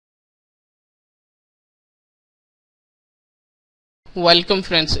Welcome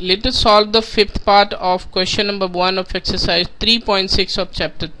friends. Let us solve the fifth part of question number 1 of exercise 3.6 of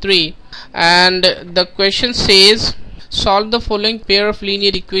chapter 3, and the question says solve the following pair of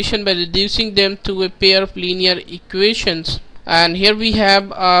linear equations by reducing them to a pair of linear equations. And here we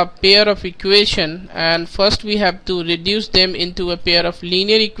have a pair of equation, and first we have to reduce them into a pair of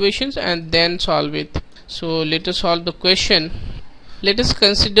linear equations and then solve it. So let us solve the question. Let us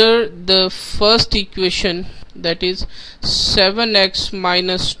consider the first equation, that is 7x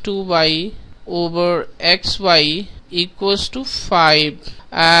minus 2y over xy equals to 5.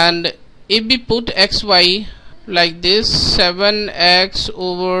 And if we put xy like this, 7x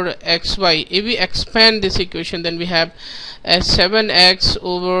over xy, if we expand this equation, then we have 7x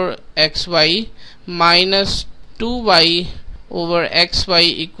over xy minus 2y over xy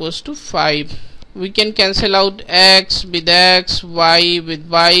equals to 5. We can cancel out x with x, y with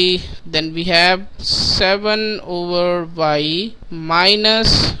y, then we have 7 over y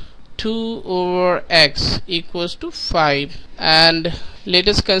minus 2 over x equals to 5. And let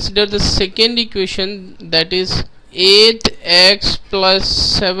us consider the second equation, that is 8x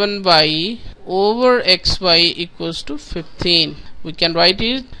plus 7y over xy equals to 15. We can write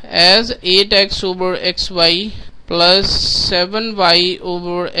it as 8x over xy plus 7y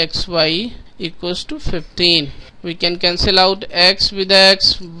over xy equals to 15. We can cancel out x with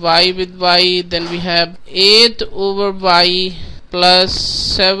x, y with y, then we have 8 over y plus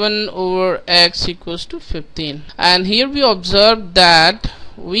 7 over x equals to 15. And here we observe that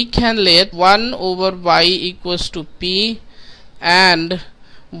we can let 1 over y equals to p and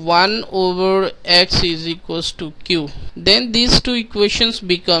 1 over x is equals to q. Then these two equations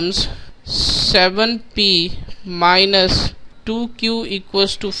becomes 7p minus 2q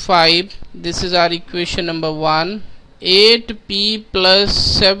equals to 5. This is our equation number 1. 8p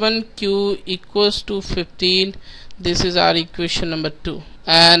plus 7q equals to 15. This is our equation number 2.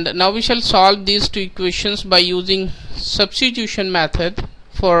 And now we shall solve these two equations by using substitution method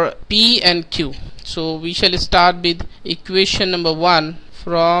for p and q. So we shall start with equation number 1.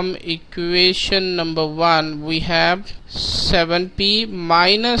 From equation number 1 we have 7p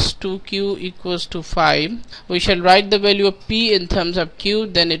minus 2q equals to 5. We shall write the value of p in terms of q,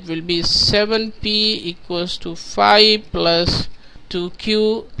 then it will be 7p equals to 5 plus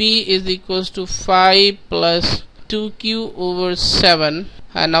 2q. p is equals to 5 plus 2q over 7.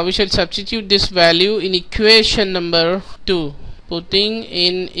 And now we shall substitute this value in equation number 2. Putting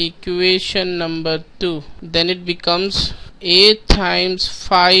in equation number 2, then it becomes 8 times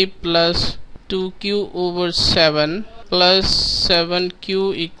 5 plus 2q over 7 plus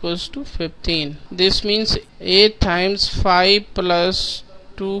 7q equals to 15. This means 8 times 5 plus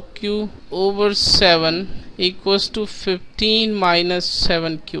 2q over 7 equals to 15 minus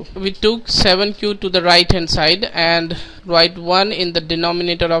 7q. We took 7q to the right hand side and write 1 in the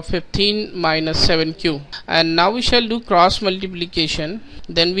denominator of 15 minus 7q. And now we shall do cross multiplication.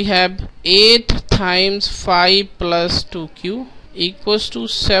 Then we have 8 times 5 plus 2q equals to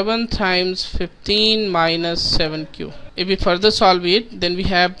 7 times 15 minus 7q. If we further solve it, then we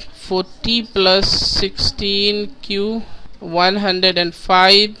have 40 plus 16q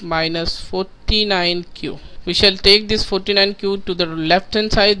 105 minus 49q. We shall take this 49q to the left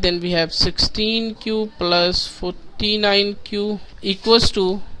hand side, then we have 16q plus 49q equals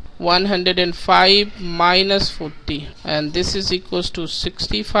to 105 minus 40, and this is equals to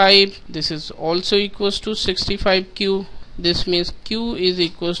 65. This is also equals to 65q. This means q is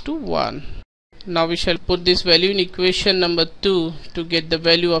equals to 1. Now we shall put this value in equation number 2 to get the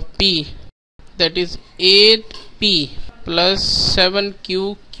value of p, that is 8p plus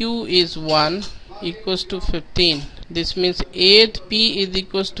 7q, q is 1, equals to 15. This means 8p is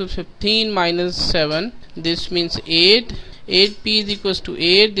equals to 15 minus 7. This means 8. 8p is equals to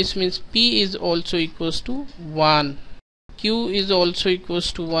 8. This means p is also equals to 1. q is also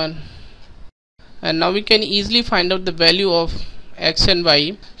equals to 1. And now we can easily find out the value of x and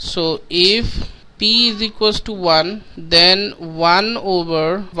y. So if p is equals to 1, then 1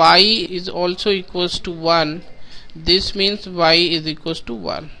 over y is also equals to 1. This means y is equals to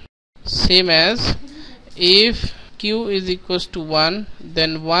 1. Same as if q is equals to 1,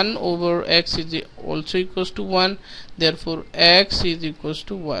 then 1 over x is also equals to 1. Therefore x is equals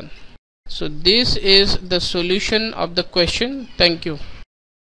to 1. So this is the solution of the question. Thank you.